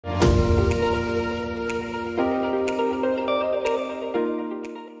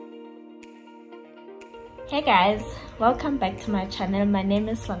Hey guys, welcome back to my channel. My name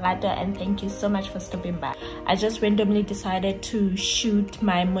is Lagato and thank you so much for stopping by. I just randomly decided to shoot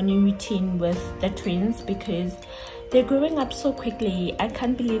my morning routine with the twins because they're growing up so quickly. I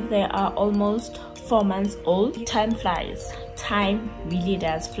can't believe they are almost 4 months old. Time flies. Time really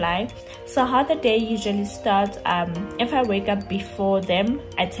does fly. So how the day usually starts, if I wake up before them,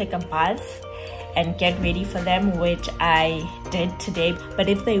 I take a bath and get ready for them, which I did today. But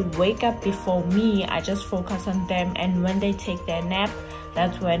if they wake up before me, I just focus on them, and when they take their nap,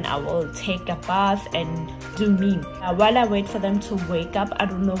 that's when I will take a bath and do me. While I wait for them to wake up, I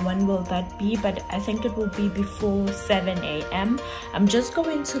don't know when will that be, but I think it will be before 7 a.m. I'm just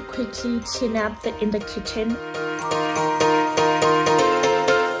going to quickly clean up in the kitchen.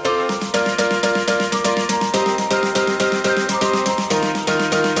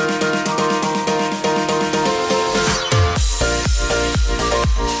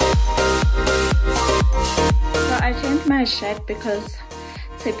 My shirt because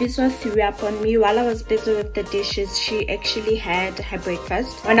Tepiso threw up on me while I was busy with the dishes. She actually had her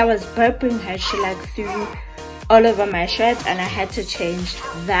breakfast. When I was burping her, she like threw all over my shirt and I had to change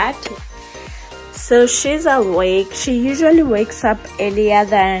that. So she's awake. She usually wakes up earlier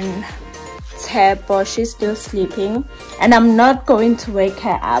than Tep, or she's still sleeping, and I'm not going to wake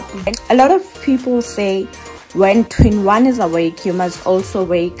her up. A lot of people say when twin one is awake, you must also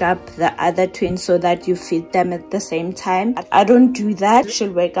wake up the other twin so that you feed them at the same time. I don't do that.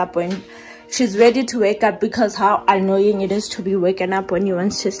 She'll wake up when she's ready to wake up, because how annoying it is to be waken up when you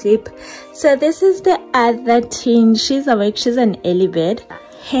want to sleep. So this is the other twin. She's awake. She's an early bird.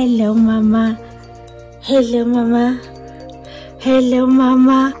 Hello mama. Hello mama. Hello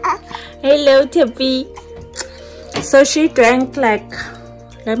mama. Hello Tepi. So she drank like,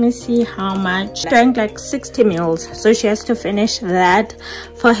 let me see how much. She drank like 60 mils, so she has to finish that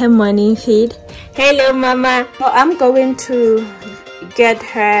for her morning feed. Hello mama. So I'm going to get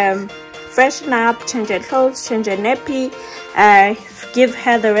her freshen up, change her clothes, change her nappy, give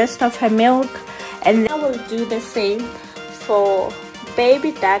her the rest of her milk, and then I will do the same for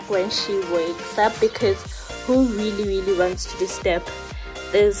baby duck when she wakes up, because who really wants to disturb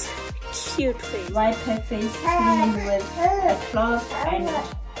this cute face? Wipe her face clean with a cloth and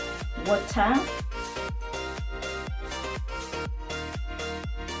water.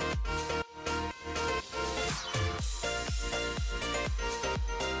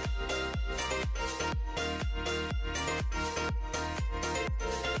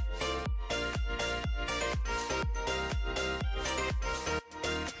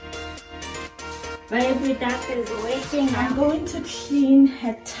 Baby duck is waking. I'm going to clean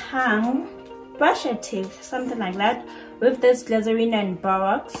her tongue, brush her teeth, something like that, with this glycerin and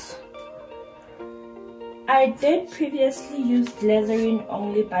borax. I did previously use glycerin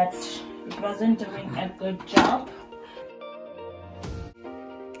only, but it wasn't doing a good job.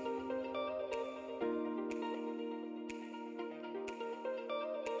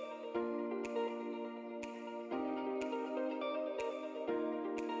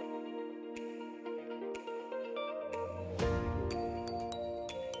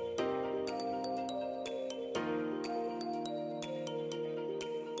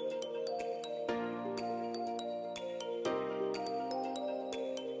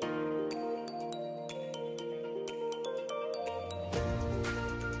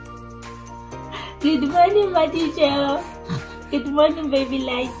 Good morning, my teacher. Good morning, baby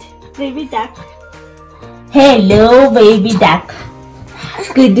light. Baby duck. Hello, baby duck.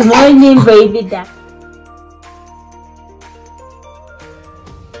 Good morning, baby duck.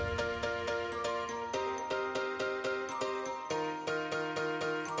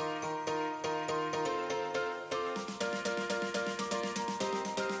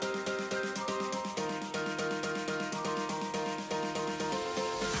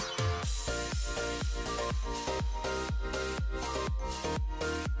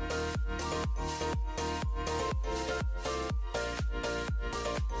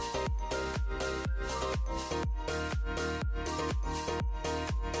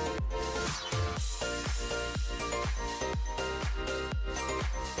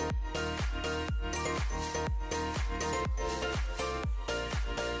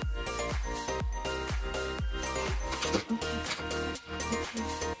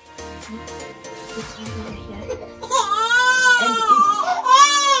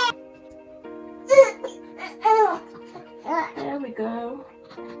 There we go.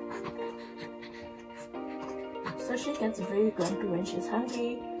 So she gets very grumpy when she's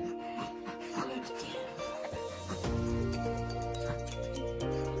hungry.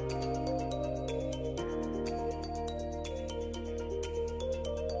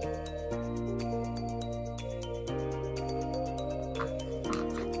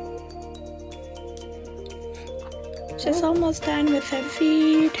 She's almost done with her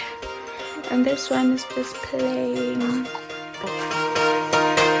feed, and this one is just playing.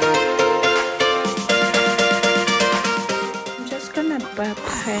 I'm just gonna burp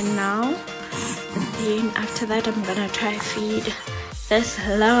her now, and then after that I'm gonna try feed this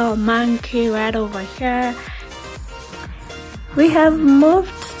little monkey right over here. We have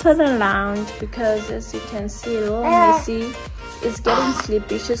moved to the lounge because, as you can see, little Missy is getting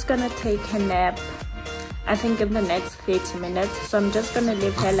sleepy. She's gonna take her nap, I think, in the next 30 minutes. So I'm just gonna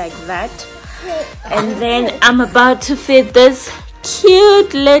leave her like that, and then I'm about to feed this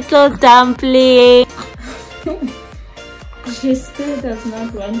cute little dumpling. She still does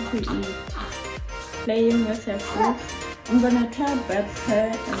not want to eat, playing with her food. I'm gonna try to burp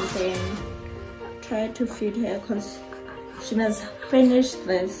her and then try to feed her because she must finish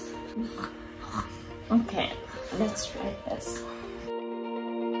this. Okay, let's try this.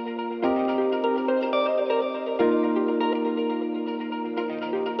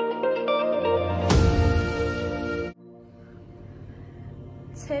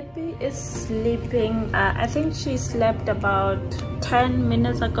 Tepi is sleeping. I think she slept about 10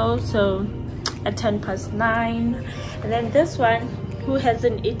 minutes ago, so at 9:10. And then this one, who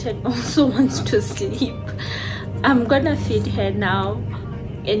hasn't eaten, also wants to sleep. I'm gonna feed her now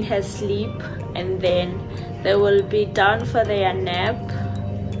in her sleep, and then they will be down for their nap.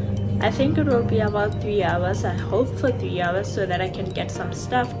 I think it will be about 3 hours. I hope for 3 hours so that I can get some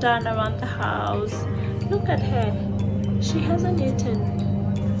stuff done around the house. Look at her, she hasn't eaten.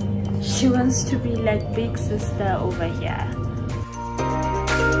 She wants to be like big sister over here.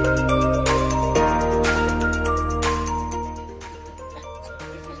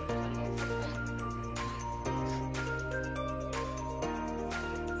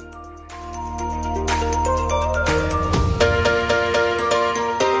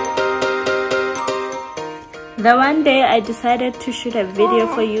 The one day I decided to shoot a video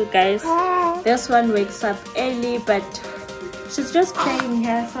for you guys. This one wakes up early, but she's just playing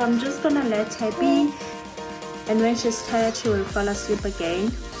here, so I'm just gonna let her be, and when she's tired she will fall asleep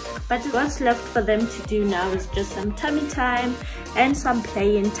again. But what's left for them to do now is just some tummy time and some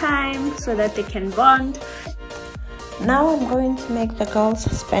playing time so that they can bond. Now I'm going to make the girls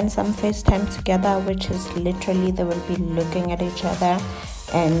spend some FaceTime together, which is literally they will be looking at each other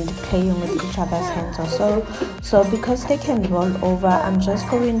and playing with each other's hands also. So because they can roll over, I'm just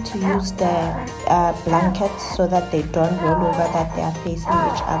going to use the blankets so that they don't roll over, that they are facing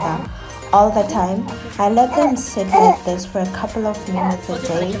each other all the time. I let them sit like this for a couple of minutes a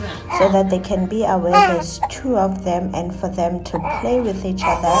day so that they can be aware there's two of them and for them to play with each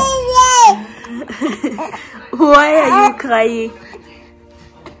other. Why are you crying?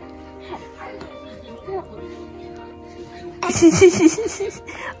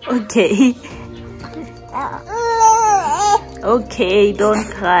 Okay. Okay, don't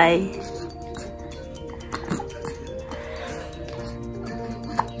cry.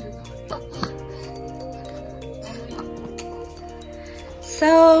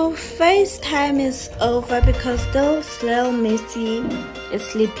 So FaceTime is over because this little Missy is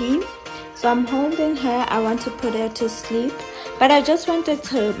sleepy. So I'm holding her. I want to put her to sleep. But I just wanted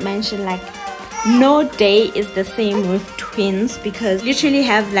to mention, like, no day is the same with twins because usually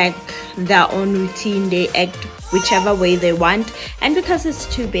have like their own routine. They act whichever way they want, and because it's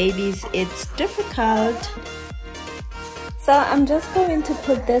two babies it's difficult. So I'm just going to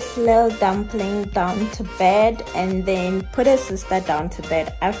put this little dumpling down to bed and then put her sister down to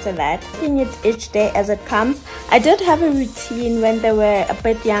bed after that. Doing it each day as it comes. I did have a routine when they were a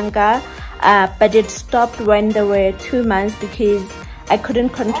bit younger, but it stopped when they were 2 months because I couldn't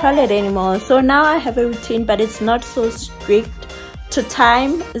control it anymore. So now I have a routine, but it's not so strict to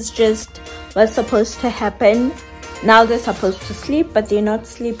time. It's just what's supposed to happen. Now they're supposed to sleep, but they're not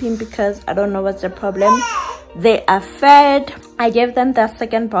sleeping because I don't know what's the problem. They are fed. I gave them their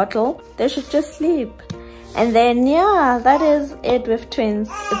second bottle. They should just sleep. And then yeah, that is it with twins.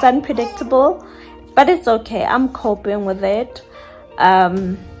 It's unpredictable, but it's okay. I'm coping with it.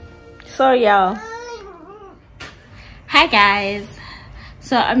 So yeah. Hi guys.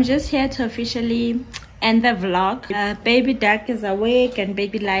 So I'm just here to officially end the vlog. Baby Dark is awake and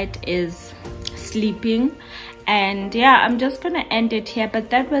Baby Light is sleeping, and yeah, I'm just gonna end it here. But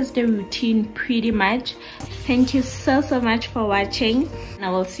that was the routine pretty much. Thank you so much for watching, and I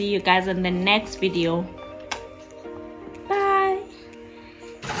will see you guys in the next video. Bye.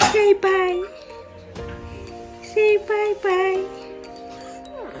 Say bye. Say bye bye.